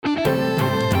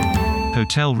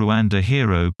Hotel Rwanda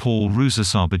hero Paul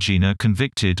Rusesabagina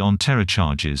convicted on terror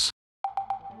charges.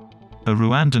 A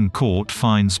Rwandan court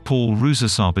finds Paul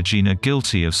Rusesabagina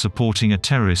guilty of supporting a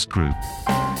terrorist group.